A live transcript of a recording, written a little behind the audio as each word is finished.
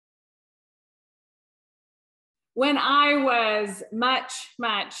When I was much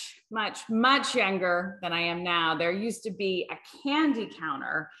younger than I am now, there used to be a candy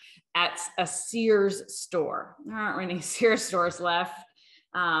counter at a Sears store. There aren't any Sears stores left.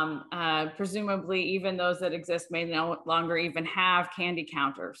 Presumably, even those that exist may no longer even have candy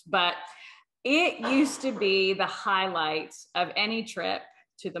counters. But it used to be the highlight of any trip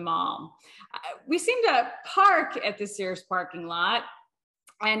to the mall. We seem to park at the Sears parking lot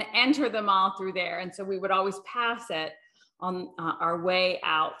and enter the mall through there. And so we would always pass it on our way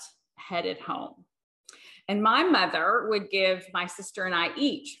out, headed home. And my mother would give my sister and I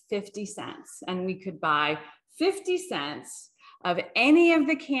each 50 cents, and we could buy 50 cents of any of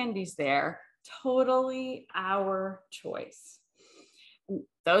the candies there, totally our choice.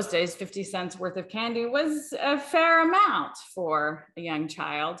 Those days, 50 cents worth of candy was a fair amount for a young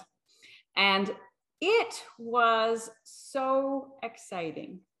child. And it was so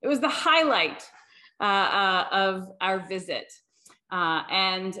exciting. It was the highlight of our visit,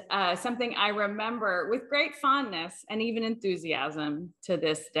 and something I remember with great fondness and even enthusiasm to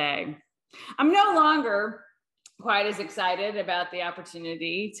this day. I'm no longer quite as excited about the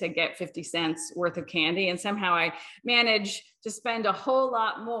opportunity to get 50 cents worth of candy, and somehow I manage to spend a whole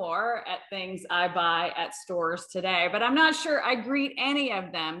lot more at things I buy at stores today. But I'm not sure I greet any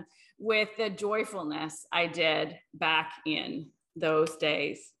of them with the joyfulness I did back in those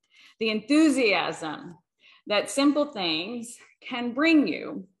days. The enthusiasm that simple things can bring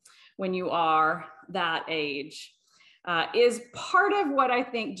you when you are that age is part of what I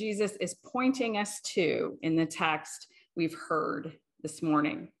think Jesus is pointing us to in the text we've heard this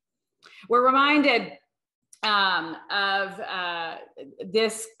morning. We're reminded of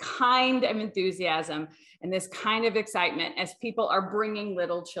this kind of enthusiasm and this kind of excitement as people are bringing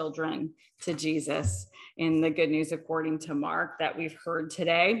little children to Jesus in the good news according to Mark that we've heard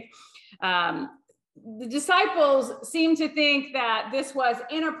today. The disciples seem to think that this was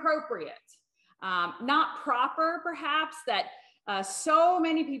inappropriate, not proper, perhaps, that so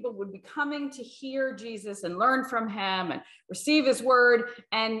many people would be coming to hear Jesus and learn from him and receive his word,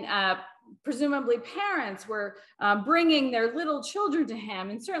 and presumably parents were bringing their little children to him,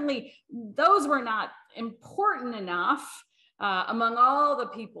 and certainly those were not important enough among all the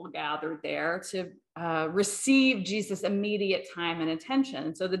people gathered there to receive Jesus' immediate time and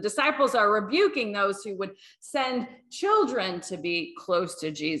attention. So the disciples are rebuking those who would send children to be close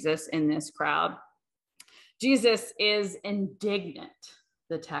to Jesus in this crowd. Jesus is indignant,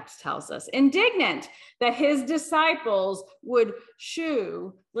 the text tells us, indignant that his disciples would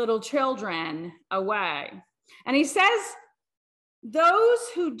shoo little children away. And he says, those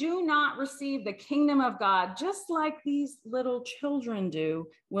who do not receive the kingdom of God, just like these little children do,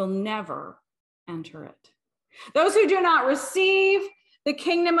 will never enter it. Those who do not receive the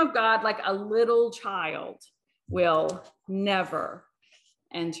kingdom of God like a little child will never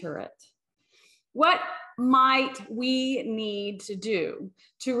enter it. What might we need to do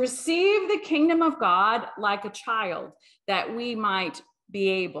to receive the kingdom of God like a child, that we might be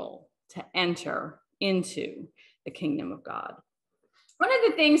able to enter into the kingdom of God? One of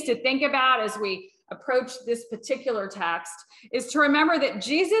the things to think about as we approach this particular text is to remember that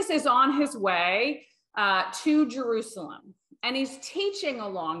Jesus is on his way to Jerusalem, and he's teaching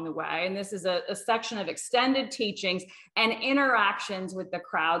along the way. And this is a section of extended teachings and interactions with the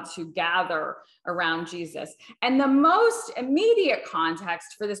crowds who gather around Jesus. And the most immediate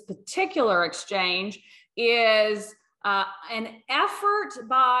context for this particular exchange is an effort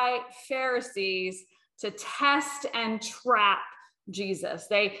by Pharisees to test and trap Jesus.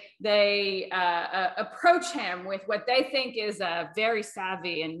 They approach him with what they think is a very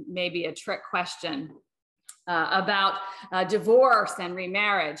savvy and maybe a trick question about divorce and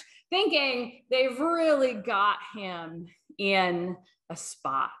remarriage, thinking they've really got him in a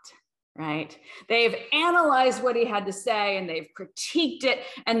spot, right? They've analyzed what he had to say, and they've critiqued it,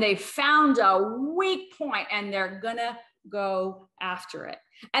 and they found a weak point, and they're gonna go after it.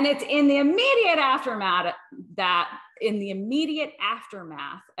 And it's in the immediate aftermath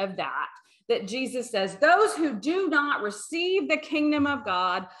of that Jesus says, those who do not receive the kingdom of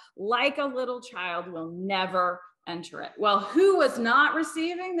God like a little child will never enter it. Well, who was not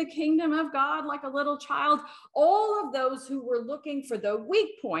receiving the kingdom of God like a little child? All of those who were looking for the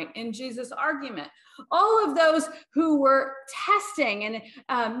weak point in Jesus' argument, all of those who were testing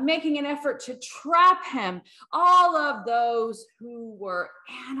and making an effort to trap him, all of those who were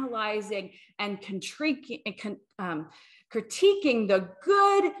analyzing and critiquing the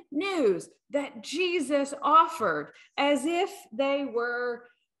good news that Jesus offered as if they were,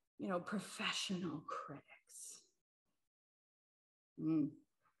 professional critics.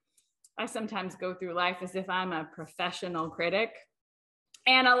 I sometimes go through life as if I'm a professional critic,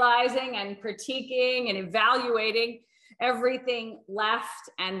 analyzing and critiquing and evaluating everything left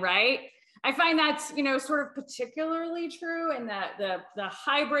and right. I find that's, sort of particularly true in the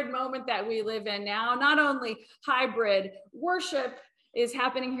hybrid moment that we live in now. Not only hybrid worship is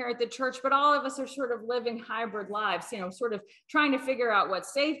happening here at the church, but all of us are sort of living hybrid lives, sort of trying to figure out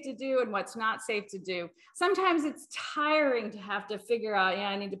what's safe to do and what's not safe to do. Sometimes it's tiring to have to figure out,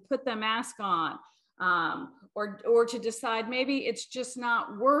 I need to put the mask on, or to decide maybe it's just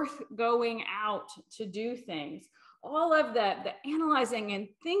not worth going out to do things. All of the analyzing and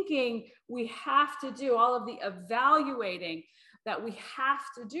thinking we have to do, all of the evaluating that we have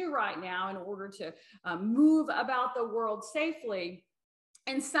to do right now in order to move about the world safely.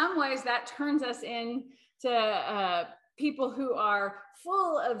 In some ways, that turns us into people who are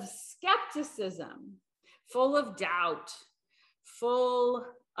full of skepticism, full of doubt, full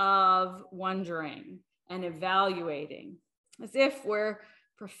of wondering and evaluating, as if we're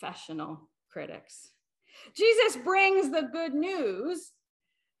professional critics. Jesus brings the good news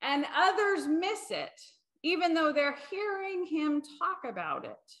and others miss it, even though they're hearing him talk about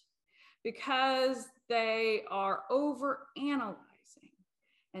it, because they are overanalyzing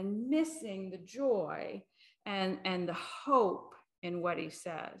and missing the joy and the hope in what he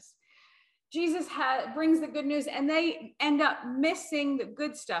says. Jesus brings the good news and they end up missing the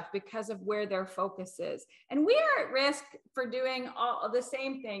good stuff because of where their focus is. And we are at risk for doing all the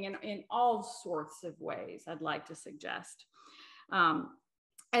same thing in all sorts of ways, I'd like to suggest.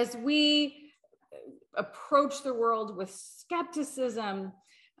 As we approach the world with skepticism,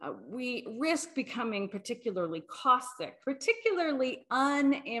 we risk becoming particularly caustic, particularly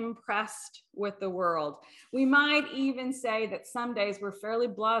unimpressed with the world. We might even say that some days we're fairly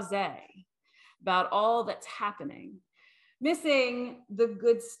blasé about all that's happening, missing the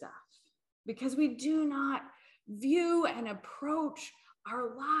good stuff, because we do not view and approach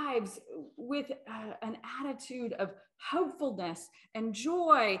our lives with an attitude of hopefulness and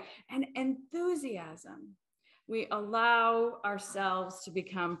joy and enthusiasm. We allow ourselves to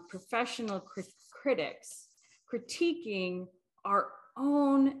become professional critics, critiquing our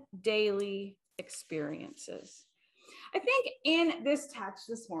own daily experiences. I think in this text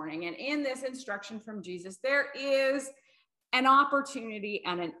this morning and in this instruction from Jesus, there is an opportunity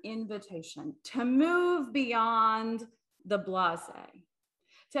and an invitation to move beyond the blasé,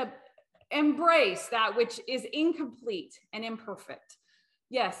 to embrace that which is incomplete and imperfect.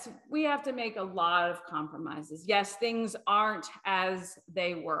 Yes, we have to make a lot of compromises. Yes, things aren't as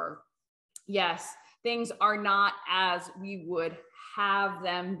they were. Yes, things are not as we would have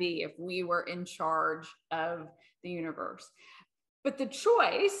them be if we were in charge of the universe. But the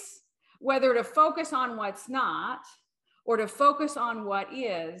choice, whether to focus on what's not or to focus on what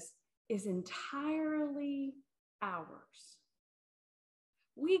is entirely ours.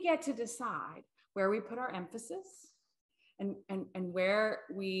 We get to decide where we put our emphasis and where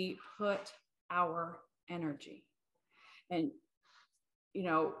we put our energy. And,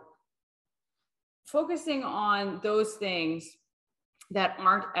 focusing on those things that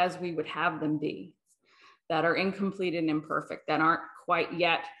aren't as we would have them be, that are incomplete and imperfect, that aren't quite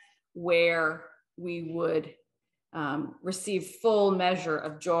yet where we would receive full measure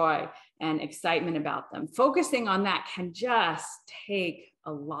of joy and excitement about them. Focusing on that can just take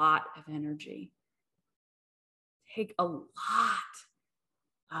a lot of energy. Take a lot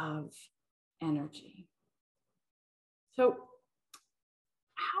of energy. So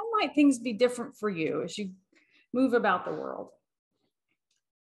how might things be different for you as you move about the world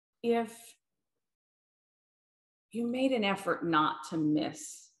if you made an effort not to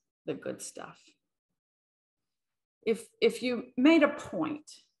miss the good stuff? If you made a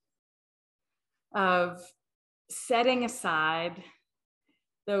point of setting aside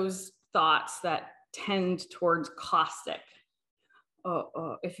those thoughts that tend towards caustic,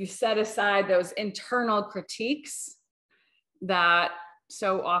 if you set aside those internal critiques that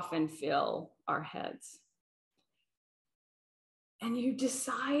so often fill our heads, and you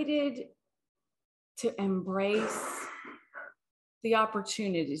decided to embrace the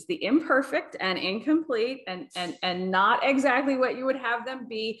opportunities, the imperfect and incomplete and not exactly what you would have them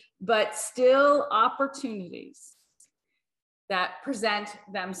be, but still opportunities that present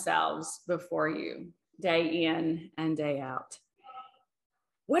themselves before you day in and day out.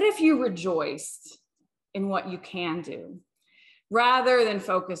 What if you rejoiced in what you can do rather than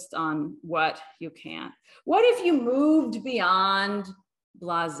focused on what you can't? What if you moved beyond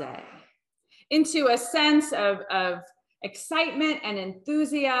blasé into a sense of excitement and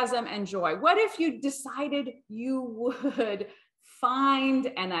enthusiasm and joy? What if you decided you would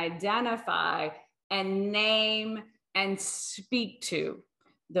find and identify and name and speak to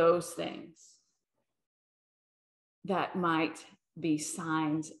those things that might be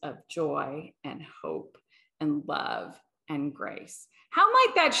signs of joy and hope and love and grace. How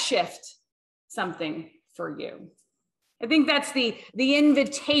might that shift something for you? I think that's the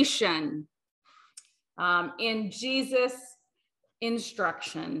invitation in Jesus'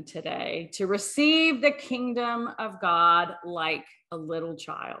 instruction today, to receive the kingdom of God like a little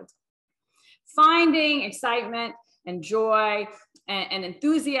child. Finding excitement and joy and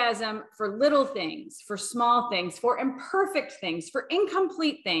enthusiasm for little things, for small things, for imperfect things, for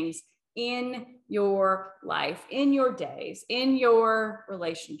incomplete things in your life, in your days, in your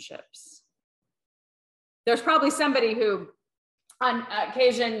relationships. There's probably somebody who on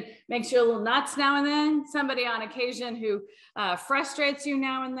occasion makes you a little nuts now and then, somebody on occasion who frustrates you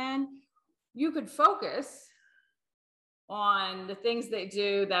now and then. You could focus on the things they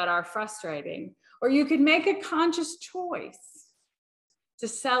do that are frustrating, or you could make a conscious choice to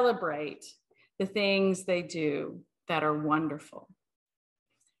celebrate the things they do that are wonderful.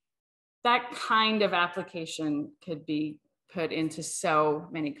 That kind of application could be put into so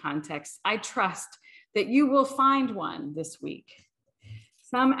many contexts. I trust that you will find one this week,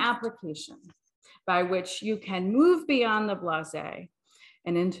 some application by which you can move beyond the blasé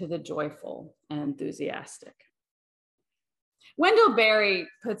and into the joyful and enthusiastic. Wendell Berry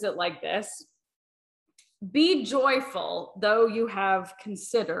puts it like this: be joyful, though you have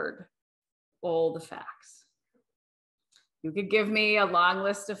considered all the facts. You could give me a long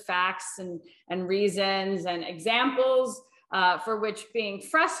list of facts and reasons and examples for which being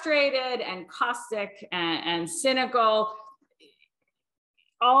frustrated and caustic and cynical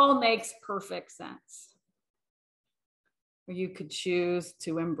all makes perfect sense. Or you could choose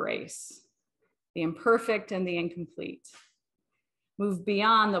to embrace the imperfect and the incomplete, move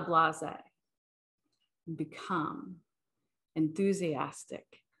beyond the blasé, and become enthusiastic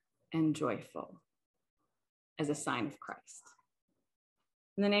and joyful as a sign of Christ.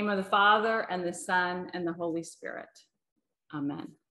 In the name of the Father, and the Son, and the Holy Spirit. Amen.